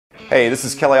Hey, this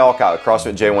is Kelly Alcott with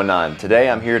CFJ19. Today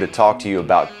I'm here to talk to you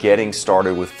about getting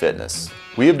started with fitness.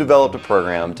 We have developed a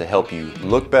program to help you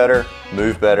look better,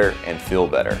 move better, and feel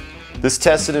better. This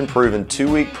tested and proven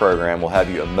 2-week program will have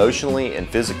you emotionally and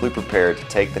physically prepared to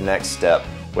take the next step,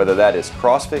 whether that is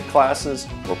CrossFit classes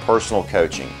or personal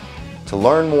coaching. To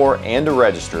learn more and to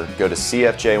register, go to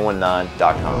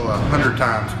CFJ19.com. 100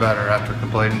 times better after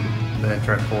completing the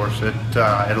entrance course. It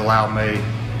allowed me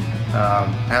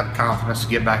have confidence to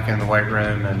get back in the weight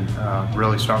room and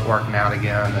really start working out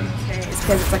again. And it's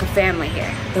because it's like a family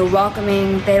here. They're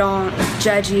welcoming, they don't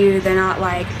judge you, they're not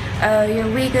like, oh,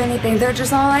 you're weak or anything. They're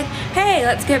just all like, hey,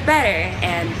 let's get better.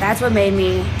 And that's what made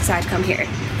me decide to come here.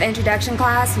 The introduction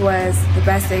class was the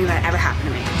best thing that ever happened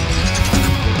to me.